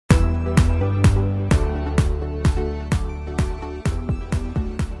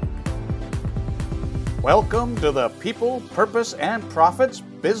Welcome to the People, Purpose, and Profits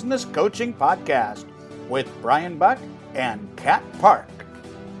Business Coaching Podcast with Brian Buck and Kat Park.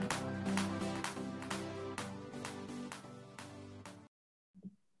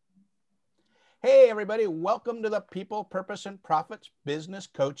 Hey, everybody. Welcome to the People, Purpose, and Profits Business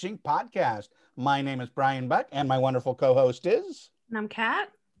Coaching Podcast. My name is Brian Buck, and my wonderful co-host is... And I'm Kat.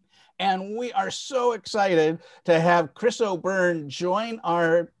 And we are so excited to have Chris O'Byrne join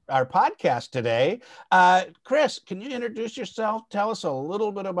our podcast today. Chris, can you introduce yourself? Tell us a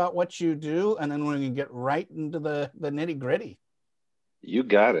little bit about what you do, and then we can get right into the nitty gritty. You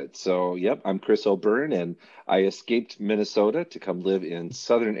got it. So, yep, I'm Chris O'Byrne, and I escaped Minnesota to come live in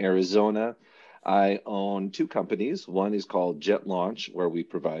Southern Arizona. I own two companies. One is called Jet Launch, where we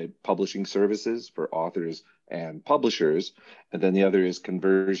provide publishing services for authors and publishers. And then the other is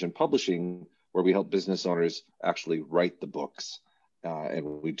Conversion Publishing, where we help business owners actually write the books.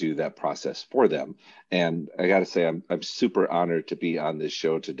 And we do that process for them. And I got to say, I'm super honored to be on this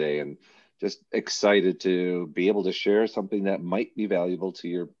show today and just excited to be able to share something that might be valuable to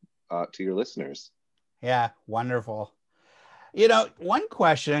your listeners. Yeah, wonderful. You know, one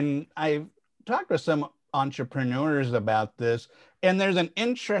question, I've talked to some entrepreneurs about this, and there's an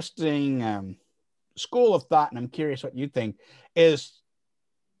interesting school of thought, and I'm curious what you think, is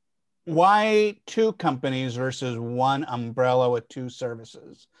why two companies versus one umbrella with two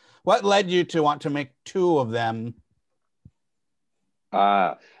services? What led you to want to make two of them?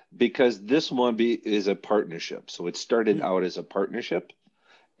 Because this one is a partnership. So it started out as a partnership,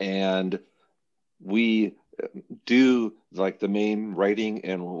 and we do like the main writing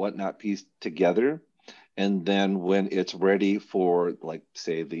and whatnot piece together. And then when it's ready for, like,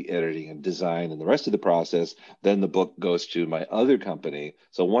 say, the editing and design and the rest of the process, then the book goes to my other company.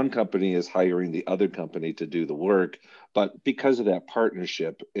 So one company is hiring the other company to do the work. But because of that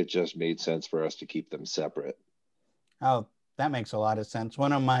partnership, it just made sense for us to keep them separate. Oh, that makes a lot of sense.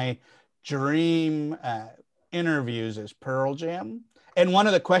 One of my dream interviews is Pearl Jam. And one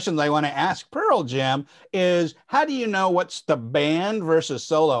of the questions I want to ask Pearl Jam is, how do you know what's the band versus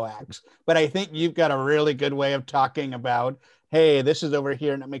solo acts? But I think you've got a really good way of talking about, hey, this is over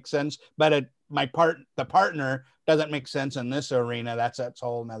here and it makes sense, but the partner doesn't make sense in this arena. That's a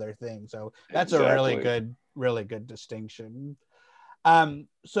whole nother thing. So that's Exactly. a really good distinction.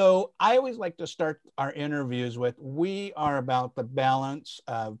 So I always like to start our interviews with, we are about the balance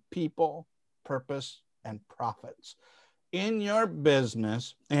of people, purpose, and profits in your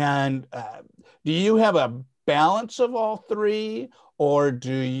business. And do you have a balance of all three, or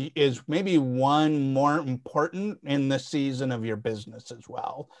is maybe one more important in the season of your business as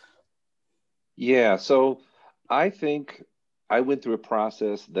well? Yeah, so I think I went through a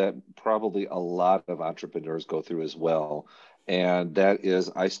process that probably a lot of entrepreneurs go through as well. And that is,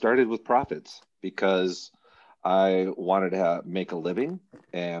 I started with profits because I wanted to make a living,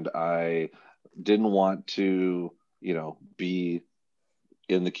 and I didn't want to, be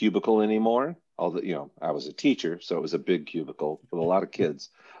in the cubicle anymore. Although, I was a teacher, so it was a big cubicle with a lot of kids.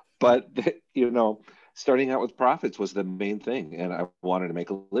 But, starting out with profits was the main thing. And I wanted to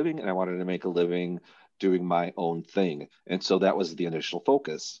make a living, and I wanted to make a living doing my own thing. And so that was the initial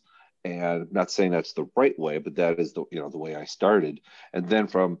focus. And I'm not saying that's the right way, but that is the way I started. And then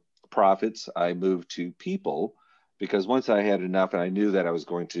from profits, I moved to people, because once I had enough and I knew that I was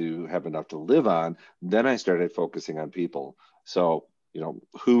going to have enough to live on, then I started focusing on people. So,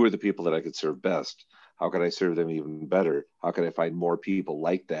 who are the people that I could serve best? How could I serve them even better? How could I find more people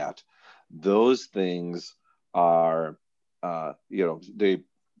like that? Those things are, I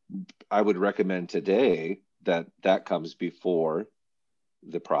would recommend today that comes before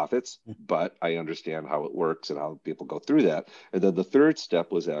the profits, but I understand how it works and how people go through that. And then the third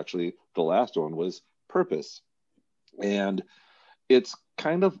step was actually, the last one was purpose. And it's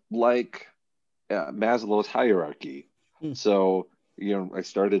kind of like Maslow's hierarchy. So, I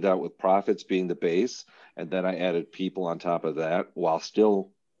started out with profits being the base, and then I added people on top of that while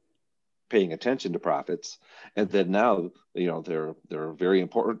still paying attention to profits. And then now, they're very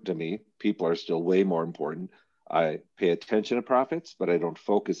important to me. People are still way more important. I pay attention to profits, but I don't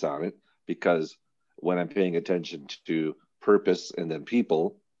focus on it, because when I'm paying attention to purpose and then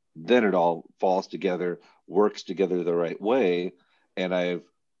people, then it all falls together, works together the right way. And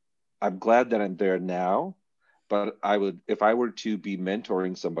I'm glad that I'm there now, but if I were to be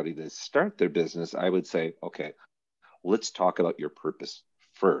mentoring somebody to start their business, I would say, okay, let's talk about your purpose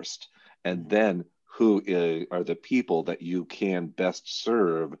first, and then who are the people that you can best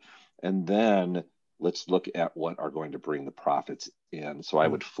serve, and then let's look at what are going to bring the profits in. So I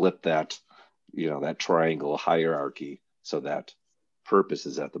would flip that, that triangle hierarchy, so that purpose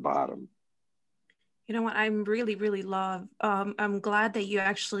is at the bottom. You know what? I'm really, really I'm glad that you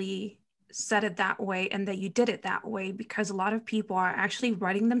actually said it that way and that you did it that way, because a lot of people are actually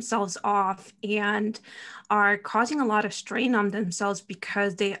writing themselves off and are causing a lot of strain on themselves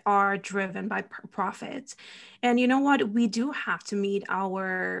because they are driven by profits. And you know what? We do have to meet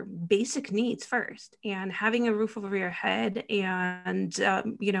our basic needs first, and having a roof over your head and,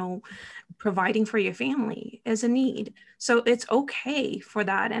 providing for your family is a need. So it's okay for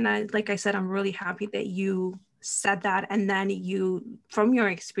that. And like I said, I'm really happy that you said that. And then from your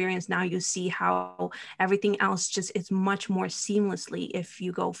experience, now you see how everything else just is much more seamlessly if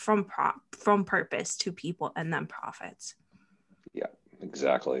you go from purpose to people and then profits. Yeah,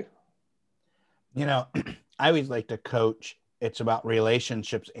 exactly. I always like to coach. It's about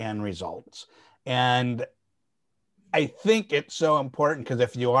relationships and results. And I think it's so important because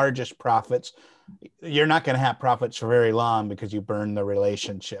if you are just profits, you're not going to have profits for very long because you burn the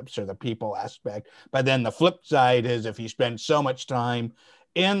relationships or the people aspect. But then the flip side is if you spend so much time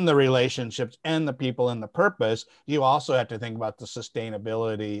in the relationships and the people and the purpose, you also have to think about the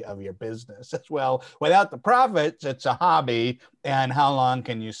sustainability of your business as well. Without the profits, it's a hobby, and how long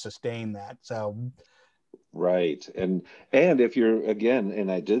can you sustain that? So right. And if you're, again,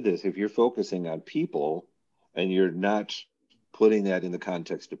 and I did this, if you're focusing on people and you're not putting that in the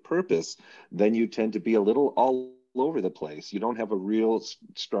context of purpose, then you tend to be a little all over the place. You don't have a real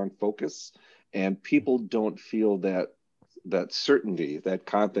strong focus, and people don't feel that certainty, that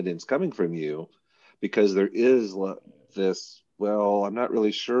confidence coming from you, because there is this, well, I'm not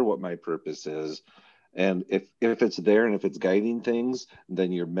really sure what my purpose is. And if it's there and if it's guiding things,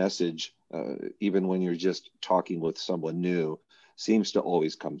 then your message, even when you're just talking with someone new, seems to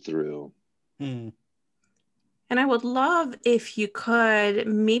always come through. hmm. And I would love if you could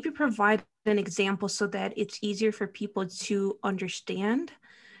maybe provide an example so that it's easier for people to understand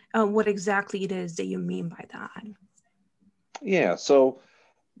what exactly it is that you mean by that. Yeah. So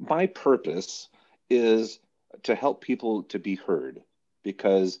my purpose is to help people to be heard,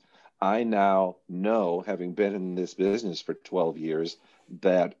 because I now know, having been in this business for 12 years,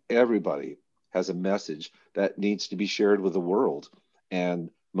 that everybody has a message that needs to be shared with the world. And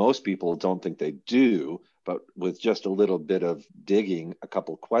most people don't think they do, but with just a little bit of digging, a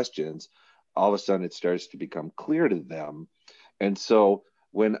couple questions, all of a sudden it starts to become clear to them. And so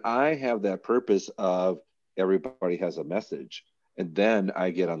when I have that purpose of everybody has a message, and then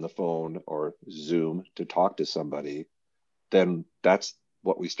I get on the phone or Zoom to talk to somebody, then that's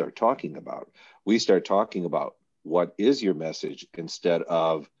what we start talking about. We start talking about what is your message instead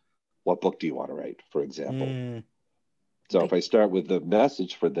of what book do you want to write, for example. Mm. So if I start with the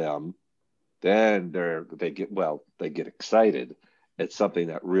message for them, then they get excited. It's something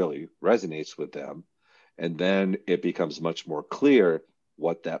that really resonates with them. And then it becomes much more clear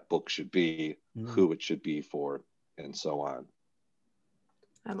what that book should be, who it should be for, and so on.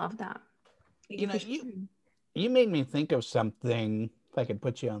 I love that. Thank You you know, for you sharing. you made me think of something, if I could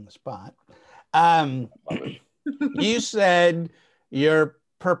put you on the spot. Love it. You said your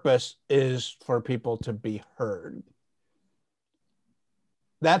purpose is for people to be heard.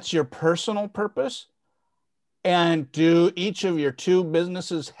 That's your personal purpose. And do each of your two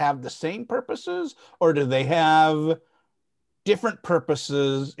businesses have the same purposes, or do they have different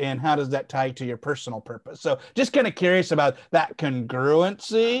purposes? And how does that tie to your personal purpose? So just kind of curious about that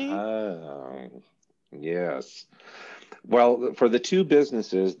congruency. Ah, yes. Well, for the two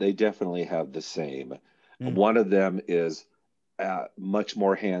businesses, they definitely have the same. Mm. One of them is much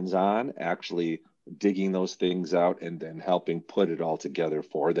more hands-on, actually digging those things out and then helping put it all together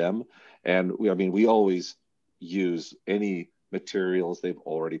for them. And I mean, we always use any materials they've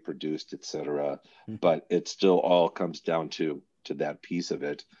already produced, etc. But it still all comes down to that piece of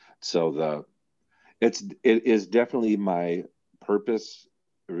it. So it is definitely my purpose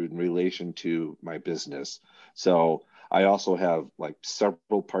in relation to my business. So I also have like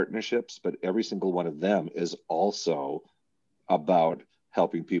several partnerships, but every single one of them is also about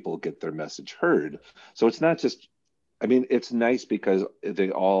helping people get their message heard. So it's not just, I mean, it's nice because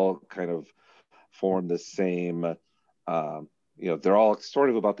they all kind of form the same, they're all sort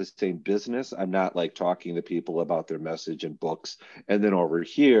of about the same business. I'm not like talking to people about their message and books. And then over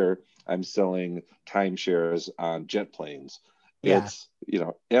here, I'm selling timeshares on jet planes. Yeah. It's,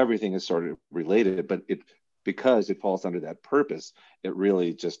 everything is sort of related, but because it falls under that purpose, it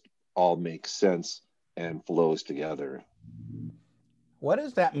really just all makes sense and flows together. What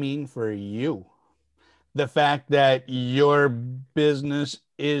does that mean for you? The fact that your business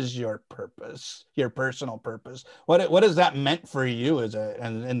is your purpose, your personal purpose. What has that meant for you as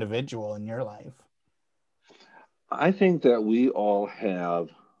an individual in your life? I think that we all have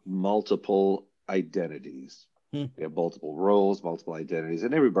multiple identities. Hmm. We have multiple roles, multiple identities,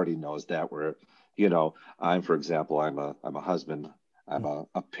 and everybody knows that. Where, you know, I'm, for example, I'm a husband, I'm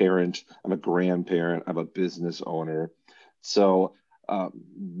a parent, I'm a grandparent, I'm a business owner. So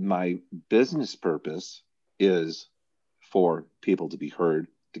my business purpose is for people to be heard,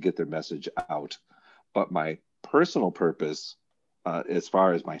 to get their message out. But my personal purpose, as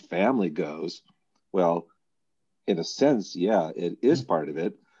far as my family goes, well, in a sense, yeah, it is part of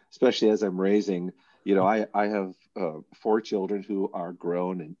it, especially as I'm raising, you know, I have 4 children who are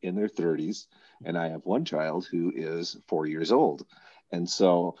grown and in their 30s, and I have one child who is 4 years old. And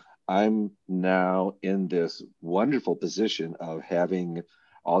so I'm now in this wonderful position of having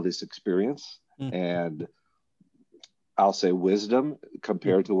all this experience and I'll say wisdom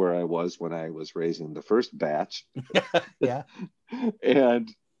compared to where I was when I was raising the first batch. Yeah.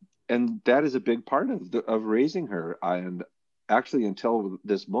 and that is a big part of raising her. And actually, until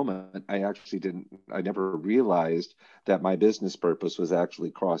this moment, I never realized that my business purpose was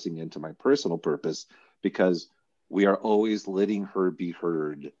actually crossing into my personal purpose, because we are always letting her be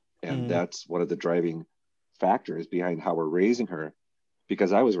heard. And that's one of the driving factors behind how we're raising her,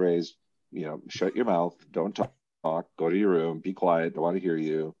 because I was raised, you know, shut your mouth, don't talk, go to your room, be quiet, don't want to hear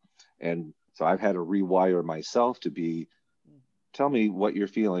you. And so I've had to rewire myself to be, tell me what you're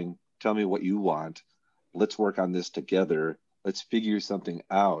feeling, tell me what you want, let's work on this together, let's figure something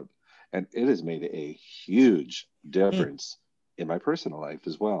out. And it has made a huge difference in my personal life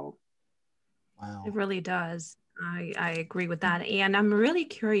as well. Wow. It really does. I agree with that. And I'm really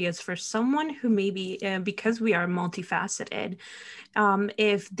curious, for someone who maybe, because we are multifaceted,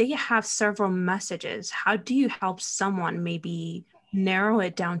 if they have several messages, how do you help someone maybe narrow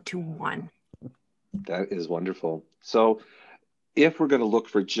it down to one? That is wonderful. So if we're going to look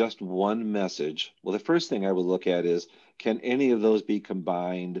for just one message, well, the first thing I would look at is, can any of those be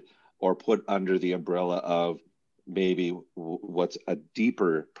combined or put under the umbrella of maybe what's a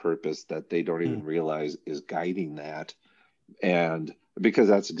deeper purpose that they don't even realize is guiding that? And because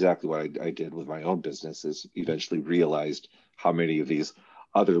that's exactly what I did with my own business, is eventually realized how many of these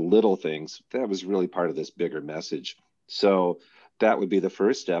other little things that was really part of this bigger message. So that would be the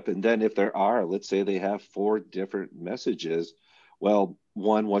first step. And then if there are, let's say they have 4 different messages, well,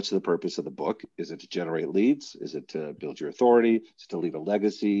 one, what's the purpose of the book? Is it to generate leads? Is it to build your authority? Is it to leave a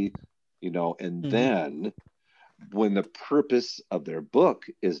legacy? You know, and then when the purpose of their book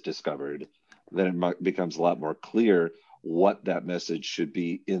is discovered, then it becomes a lot more clear what that message should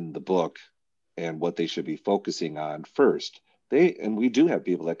be in the book and what they should be focusing on first. And we do have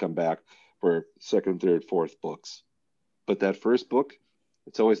people that come back for second, third, fourth books, but that first book,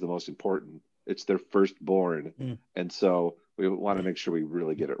 it's always the most important. It's their firstborn. And so we want to make sure we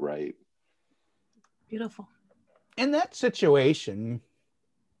really get it right. Beautiful. In that situation,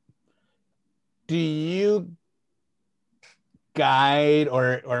 do you guide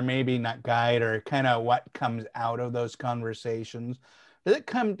or maybe not guide, or kind of what comes out of those conversations? Does it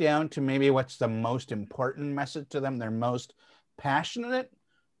come down to maybe what's the most important message to them, they're most passionate,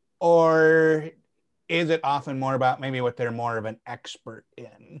 or is it often more about maybe what they're more of an expert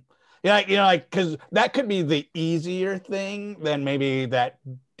in? Like, because that could be the easier thing than maybe that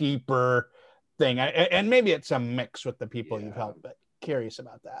deeper thing. And maybe it's a mix with the people you've helped, but curious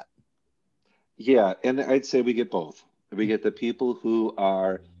about that. Yeah, and I'd say we get both. We get the people who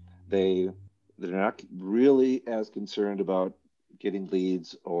are, they're not really as concerned about getting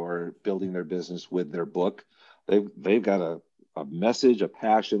leads or building their business with their book. They've got a message, a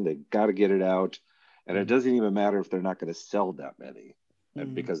passion, they've got to get it out. And it doesn't even matter if they're not going to sell that many.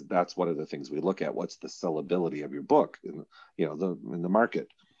 And because that's one of the things we look at. What's the sellability of your book in, in the market?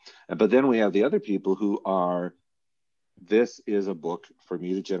 But then we have the other people who are, this is a book for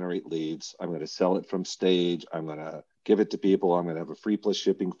me to generate leads. I'm going to sell it from stage. I'm going to give it to people. I'm going to have a free plus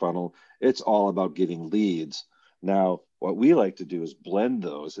shipping funnel. It's all about getting leads. Now, what we like to do is blend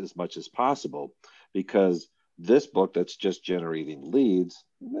those as much as possible, because this book that's just generating leads,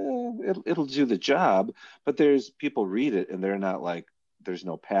 it'll do the job, but there's people read it and they're not like, there's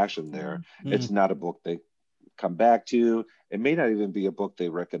no passion there. It's not a book they come back to. It may not even be a book they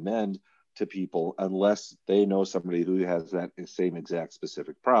recommend to people unless they know somebody who has that same exact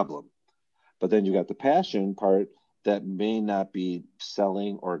specific problem. But then you got the passion part that may not be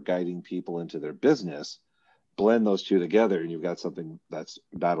selling or guiding people into their business. Blend those two together and you've got something that's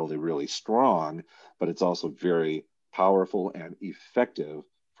not only really strong, but it's also very powerful and effective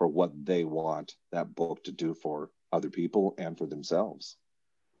for what they want that book to do for other people and for themselves.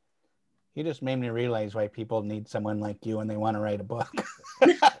 You just made me realize why people need someone like you when they want to write a book.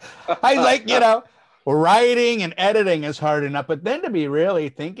 I like, writing and editing is hard enough, but then to be really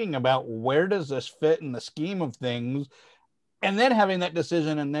thinking about where does this fit in the scheme of things, and then having that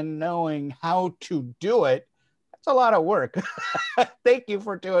decision and then knowing how to do it, that's a lot of work. Thank you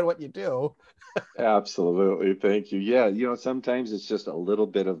for doing what you do. Absolutely. Thank you. Yeah. Sometimes it's just a little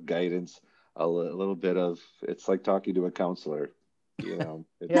bit of guidance, little bit of, it's like talking to a counselor,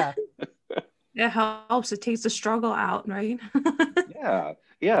 Yeah. It helps. It takes the struggle out, right? Yeah.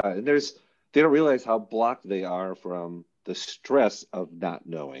 Yeah. And they don't realize how blocked they are from the stress of not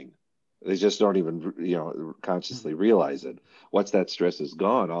knowing. They just don't even, consciously realize it. Once that stress is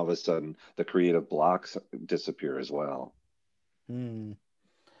gone, all of a sudden the creative blocks disappear as well. Hmm.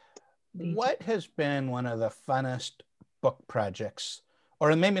 What has been one of the funnest book projects,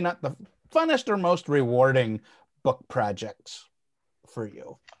 or maybe not the funnest or most rewarding book projects for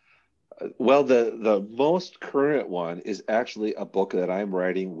you? Well, the most current one is actually a book that I'm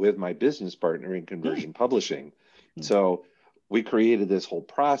writing with my business partner in Conversion Publishing. So we created this whole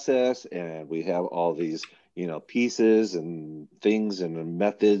process, and we have all these, pieces and things and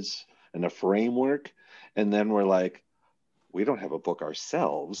methods and a framework. And then we're like, we don't have a book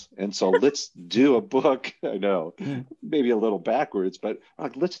ourselves. And so let's do a book. I know, maybe a little backwards, but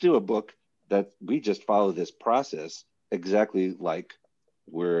let's do a book that we just follow this process exactly like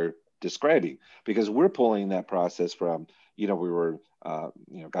we're describing, because we're pulling that process from, we were,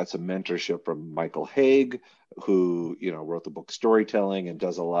 got some mentorship from Michael Haig, who, wrote the book Storytelling and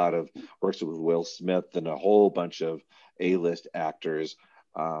does a lot of works with Will Smith and a whole bunch of A-list actors.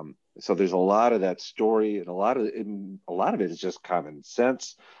 So there's a lot of that story, and a lot of it is just common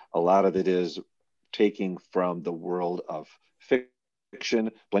sense. A lot of it is taking from the world of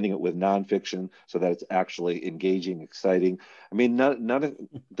fiction, blending it with nonfiction so that it's actually engaging, exciting. I mean, none of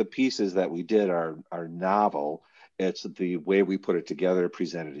the pieces that we did are novel. It's the way we put it together,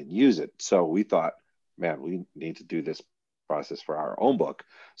 present it, and use it. So we thought, man, we need to do this process for our own book.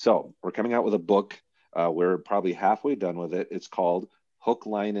 So we're coming out with a book. We're probably halfway done with it. It's called Hook,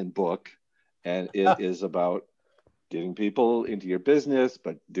 Line, and Book, and it is about getting people into your business,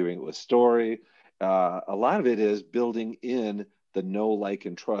 but doing it with story. A lot of it is building in the know, like,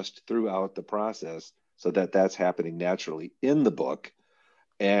 and trust throughout the process, so that that's happening naturally in the book.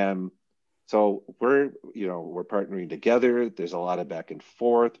 And so we're partnering together. There's a lot of back and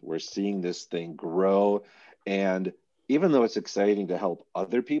forth. We're seeing this thing grow, and even though it's exciting to help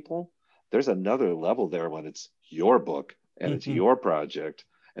other people, there's another level there when it's your book and it's your project.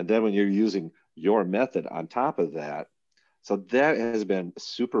 And then when you're using your method on top of that. So that has been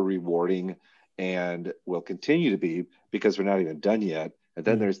super rewarding and will continue to be, because we're not even done yet. And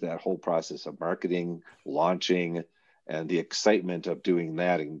then there's that whole process of marketing, launching, and the excitement of doing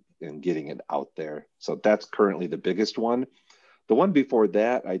that and getting it out there. So that's currently the biggest one. The one before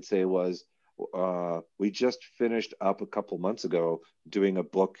that, I'd say, was we just finished up a couple months ago doing a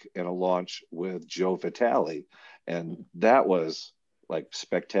book and a launch with Joe Vitale. And that was like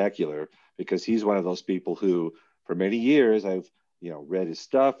spectacular, because he's one of those people who, for many years, I've read his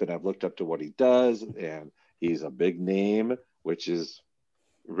stuff and I've looked up to what he does, and he's a big name, which is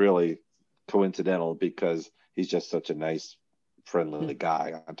really coincidental because he's just such a nice, friendly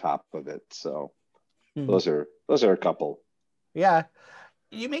guy on top of it. So those are a couple. Yeah,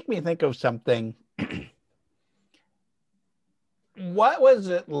 you make me think of something. What was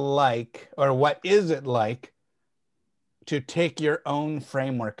it like, or what is it like, to take your own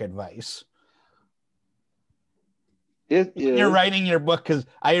framework advice? You're writing your book, because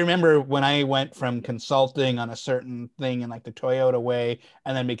I remember when I went from consulting on a certain thing in like the Toyota way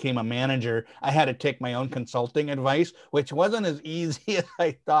and then became a manager, I had to take my own consulting advice, which wasn't as easy as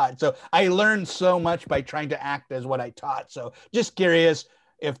I thought. So I learned so much by trying to act as what I taught. So just curious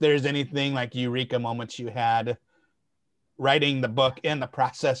if there's anything like eureka moments you had writing the book and the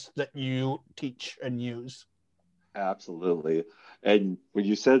process that you teach and use. Absolutely. And when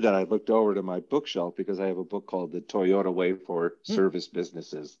you said that, I looked over to my bookshelf because I have a book called The Toyota Way for Service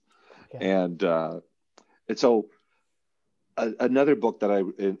Businesses. Okay. And so another book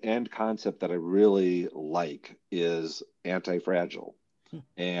and concept that I really like is Anti-Fragile.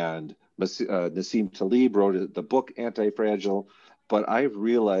 And Nassim Taleb wrote the book Anti-Fragile, but I've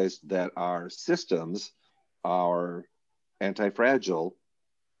realized that our systems are anti-fragile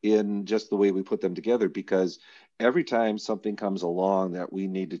in just the way we put them together, because every time something comes along that we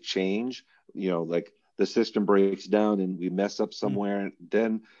need to change, like the system breaks down and we mess up somewhere,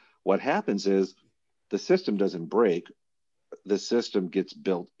 then what happens is the system doesn't break, the system gets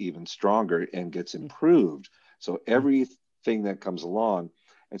built even stronger and gets improved. So everything that comes along.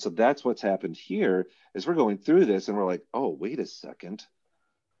 And so that's what's happened here, is we're going through this and we're like, oh, wait a second.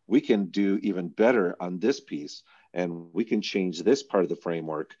 we can do even better on this piece, and we can change this part of the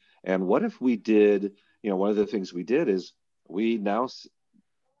framework. And what if we did, one of the things we did is we now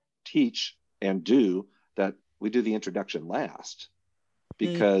teach and do that, we do the introduction last,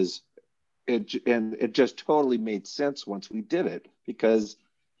 because it just totally made sense once we did it, because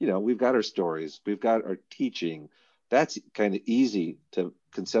we've got our stories, we've got our teaching. That's kind of easy to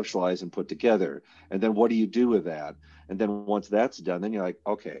conceptualize and put together. And then what do you do with that? And then once that's done, then you're like,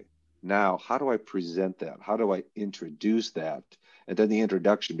 okay, now how do I present that? How do I introduce that? And then the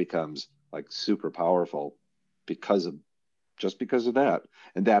introduction becomes like super powerful because of that.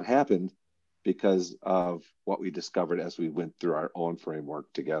 And that happened because of what we discovered as we went through our own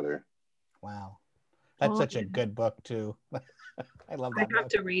framework together. Wow. That's such a good book too. I love that. I have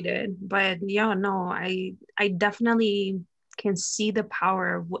to read it, but yeah, no, I definitely can see the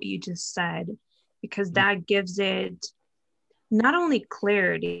power of what you just said, because that gives it not only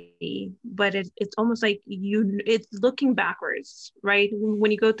clarity, but it's almost like it's looking backwards, right?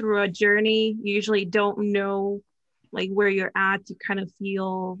 When you go through a journey, you usually don't know like where you're at. You kind of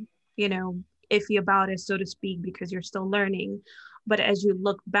feel, iffy about it, so to speak, because you're still learning. But as you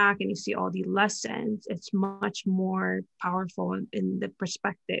look back and you see all the lessons, it's much more powerful in the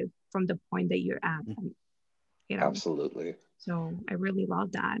perspective from the point that you're at. Absolutely. So I really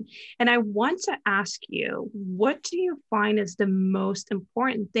love that. And I want to ask you, what do you find is the most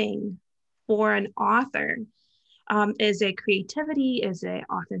important thing for an author? Is it creativity? Is it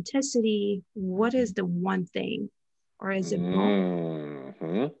authenticity? What is the one thing? Or is it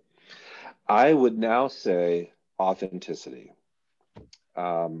both? I would now say authenticity.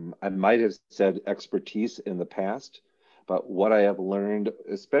 I might have said expertise in the past, but what I have learned,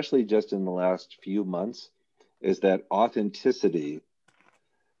 especially just in the last few months, is that authenticity,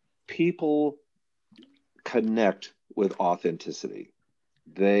 people connect with authenticity.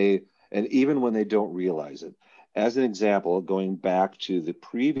 And even when they don't realize it. As an example, going back to the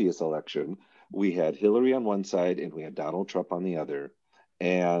previous election, we had Hillary on one side and we had Donald Trump on the other.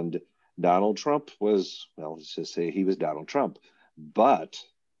 And Donald Trump was, well, let's just say he was Donald Trump, but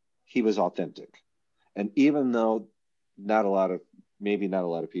he was authentic. And even though maybe not a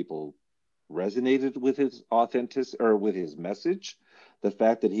lot of people resonated with his authenticity or with his message, the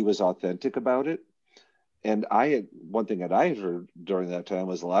fact that he was authentic about it. And one thing that I had heard during that time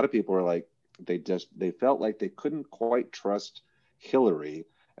was a lot of people were like, they felt like they couldn't quite trust Hillary.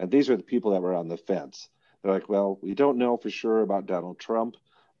 And these are the people that were on the fence. They're like, well, we don't know for sure about Donald Trump,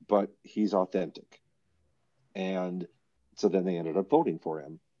 but he's authentic. And so then they ended up voting for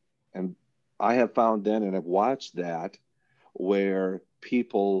him. And I have found then, and I've watched that, where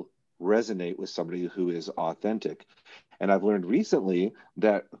people resonate with somebody who is authentic. And I've learned recently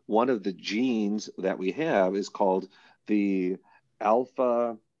that one of the genes that we have is called the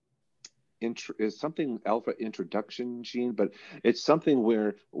alpha introduction gene, but it's something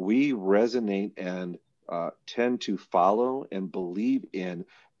where we resonate and tend to follow and believe in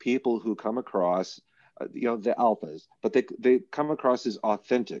people who come across the alphas, but they come across as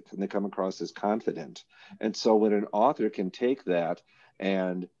authentic and they come across as confident. And so when an author can take that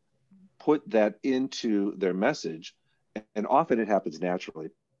and put that into their message, and often it happens naturally,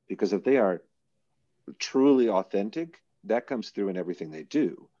 because if they are truly authentic, that comes through in everything they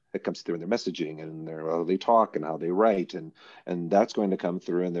do. It comes through in their messaging and how they talk and how they write, and that's going to come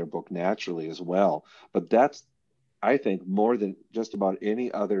through in their book naturally as well. But that's, I think, more than just about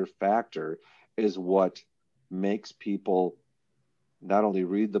any other factor, is what makes people not only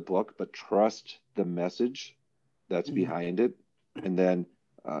read the book but trust the message that's behind it, and then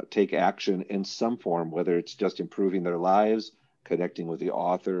take action in some form, whether it's just improving their lives, connecting with the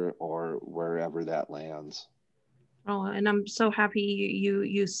author, or wherever that lands. Oh, and I'm so happy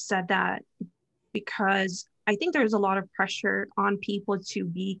you said that, because I think there's a lot of pressure on people to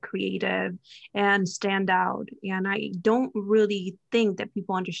be creative and stand out. And I don't really think that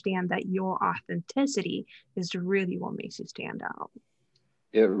people understand that your authenticity is really what makes you stand out.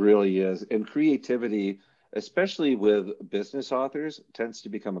 It really is. And creativity, especially with business authors, tends to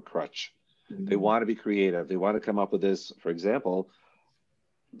become a crutch. They want to be creative. They want to come up with this, for example,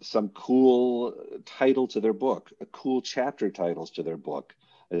 some cool title to their book, a cool chapter titles to their book.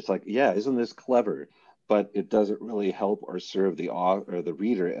 And it's like, yeah, isn't this clever? But it doesn't really help or serve the author or the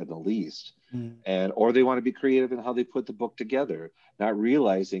reader in the least. Or they want to be creative in how they put the book together, not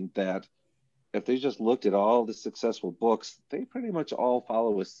realizing that if they just looked at all the successful books, they pretty much all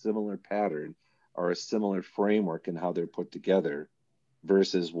follow a similar pattern or a similar framework in how they're put together,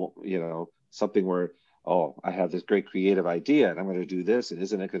 versus, something where, oh, I have this great creative idea and I'm going to do this, and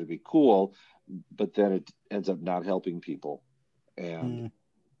isn't it going to be cool? But then it ends up not helping people. And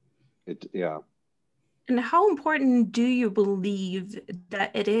Yeah. And how important do you believe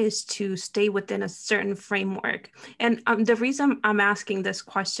that it is to stay within a certain framework? And the reason I'm asking this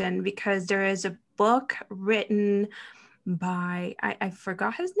question, because there is a book written by, I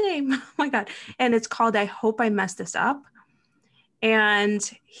forgot his name. Oh my God. And it's called I Hope I Messed This Up. And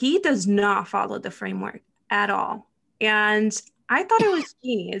he does not follow the framework at all. And I thought it was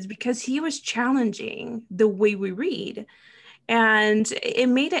genius because he was challenging the way we read. And it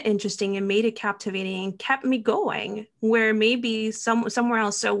made it interesting, and made it captivating, and kept me going where maybe somewhere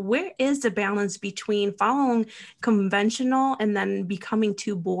else. So where is the balance between following conventional and then becoming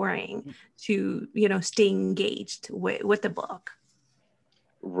too boring to, stay engaged with the book?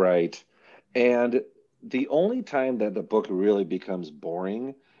 Right. And the only time that the book really becomes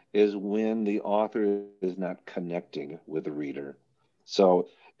boring is when the author is not connecting with the reader. So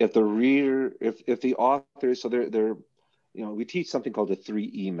if the reader, if the author, so they're, we teach something called the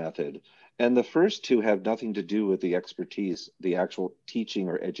 3E method. And the first two have nothing to do with the expertise, the actual teaching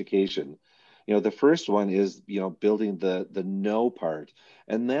or education. The first one is, building the know part.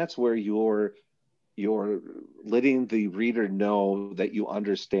 And that's where you're letting the reader know that you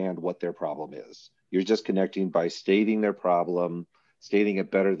understand what their problem is. You're just connecting by stating their problem, stating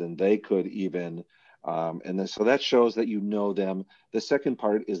it better than they could even. And then, so that shows that you know them. The second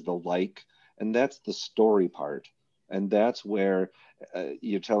part is the like, and that's the story part. And that's where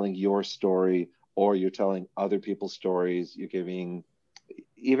you're telling your story, or you're telling other people's stories. You're giving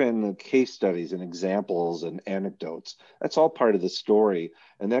even case studies and examples and anecdotes. That's all part of the story.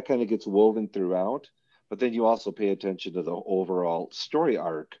 And that kind of gets woven throughout. But then you also pay attention to the overall story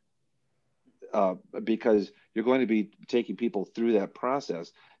arc, because you're going to be taking people through that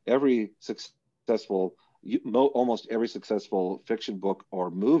process. Every successful, almost every successful fiction book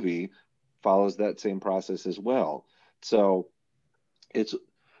or movie follows that same process as well. So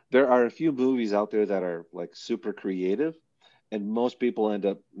there are a few movies out there that are like super creative, and most people end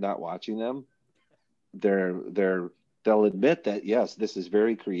up not watching them. They'll admit that, yes, this is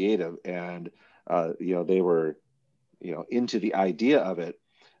very creative, and they were into the idea of it.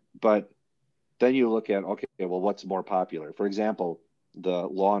 But then you look at, okay, well, what's more popular? For example, the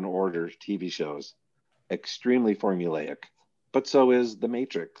Law and Order TV shows, extremely formulaic, but so is The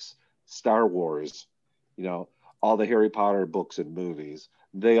Matrix, Star Wars, all the Harry Potter books and movies.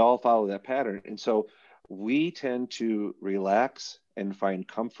 They all follow that pattern. And so we tend to relax and find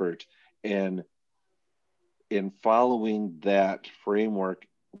comfort in following that framework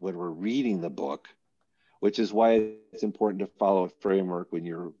when we're reading the book, which is why it's important to follow a framework when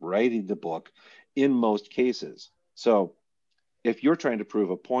you're writing the book in most cases. So if you're trying to prove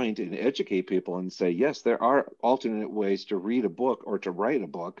a point and educate people and say, yes, there are alternate ways to read a book or to write a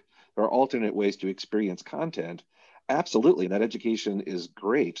book, there are alternate ways to experience content, absolutely, that education is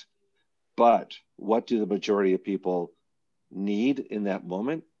great. But what do the majority of people need in that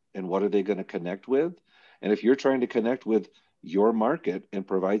moment? And what are they going to connect with? And if you're trying to connect with your market and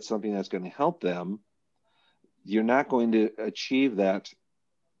provide something that's going to help them, you're not going to achieve that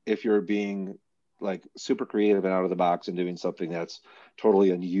if you're being like super creative and out of the box and doing something that's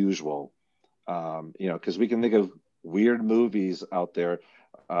totally unusual. Because we can think of weird movies out there.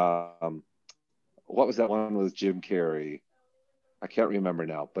 What was that one with Jim Carrey? I can't remember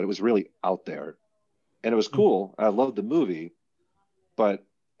now, but it was really out there. And it was cool. I loved the movie, but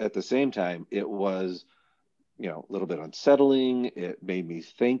at the same time, it was, a little bit unsettling. It made me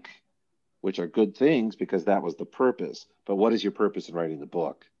think, which are good things because that was the purpose. But what is your purpose in writing the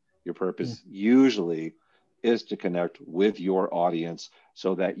book? Your purpose usually is to connect with your audience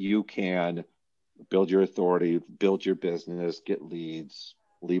so that you can build your authority, build your business, get leads,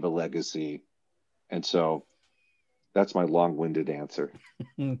 leave a legacy. And so that's my long-winded answer.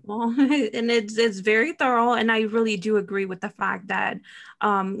 Well, and it's very thorough, and I really do agree with the fact that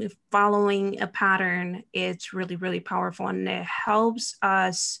following a pattern, it's really, really powerful, and it helps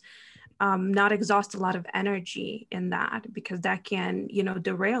us not exhaust a lot of energy in that, because that can,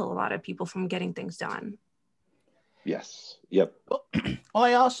 derail a lot of people from getting things done. Yes. Yep. Well,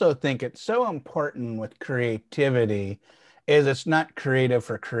 I also think it's so important with creativity is it's not creative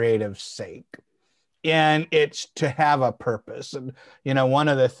for creative's sake. And it's to have a purpose. And, one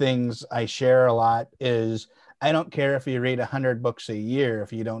of the things I share a lot is I don't care if you read 100 books a year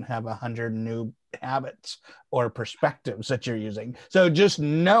if you don't have 100 new habits or perspectives that you're using. So just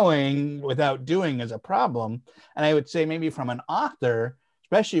knowing without doing is a problem. And I would say maybe from an author,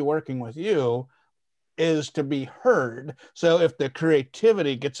 especially working with you, is to be heard. So if the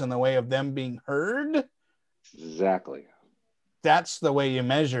creativity gets in the way of them being heard, exactly, that's the way you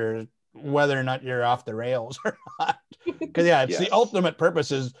measure whether or not you're off the rails or not. Because yeah, it's Yes. the ultimate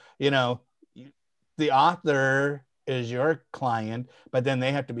purpose is, the author is your client, but then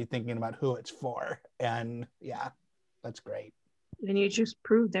they have to be thinking about who it's for. And yeah, that's great. And you just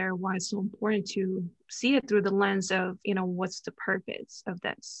proved there why it's so important to see it through the lens of, what's the purpose of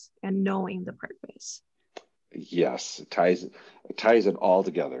this and knowing the purpose. Yes, it ties it all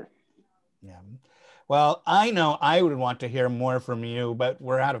together. Yeah. Well, I know I would want to hear more from you, but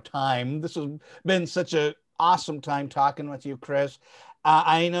we're out of time. This has been such an awesome time talking with you, Chris.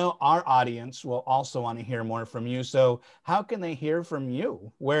 I know our audience will also want to hear more from you. So how can they hear from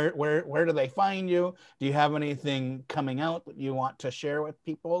you? Where do they find you? Do you have anything coming out that you want to share with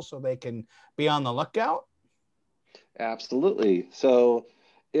people so they can be on the lookout? Absolutely. So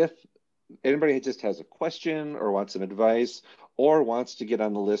if anybody just has a question or wants some advice or wants to get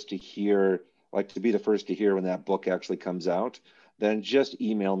on the list to hear, like to be the first to hear when that book actually comes out, then just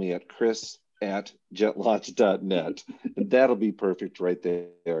email me at chris@jetlaunch.net. And that'll be perfect right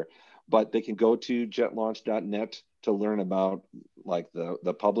there. But they can go to jetlaunch.net to learn about like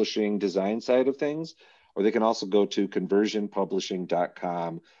the publishing design side of things, or they can also go to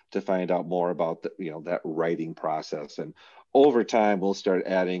conversionpublishing.com to find out more about that writing process. And over time, we'll start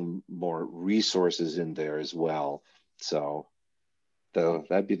adding more resources in there as well. So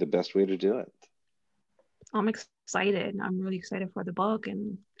that'd be the best way to do it. I'm excited. I'm really excited for the book,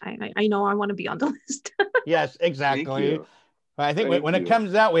 and I know I want to be on the list. Yes, exactly. I think when it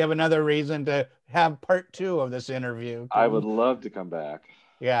comes out, we have another reason to have part 2 of this interview. I would love to come back.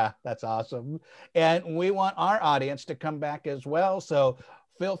 Yeah, that's awesome. And we want our audience to come back as well. So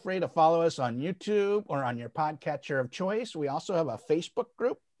feel free to follow us on YouTube or on your podcatcher of choice. We also have a Facebook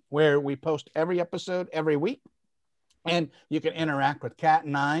group where we post every episode every week. And you can interact with Kat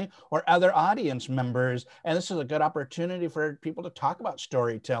and I or other audience members. And this is a good opportunity for people to talk about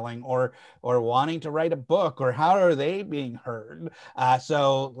storytelling or wanting to write a book, or how are they being heard.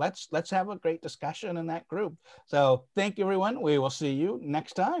 So let's have a great discussion in that group. So thank you, everyone. We will see you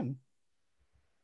next time.